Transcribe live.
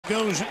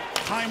goes.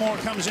 Highmore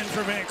comes in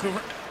for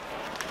Vancouver.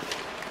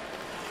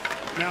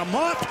 Now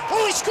Motte.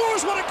 Oh, he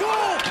scores! What a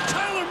goal!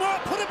 Tyler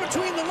Motte put it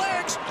between the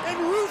legs and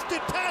roofed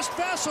it past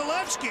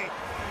Vasilevsky.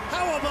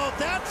 How about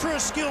that for a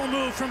skill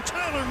move from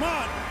Tyler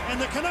Motte? And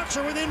the Canucks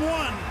are within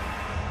one.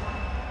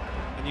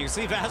 And you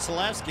see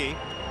Vasilevsky,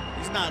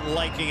 he's not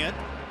liking it.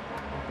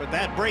 But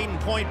that Braden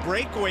Point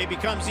breakaway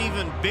becomes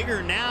even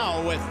bigger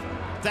now with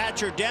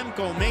Thatcher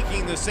Demko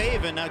making the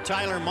save, and now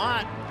Tyler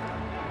Motte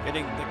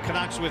getting the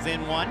Canucks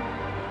within one.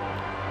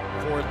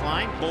 Fourth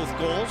line, both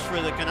goals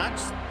for the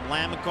Canucks.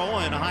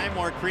 Lamico and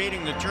Highmore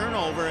creating the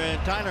turnover, and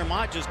Tyler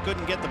Motte just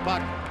couldn't get the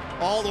puck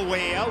all the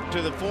way out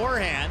to the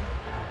forehand.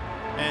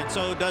 And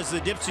so does the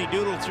dipsy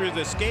doodle through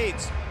the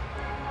skates,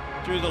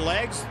 through the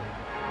legs.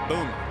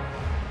 Boom.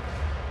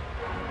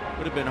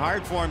 Would have been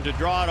hard for him to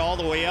draw it all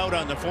the way out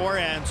on the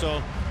forehand,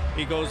 so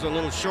he goes a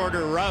little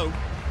shorter route.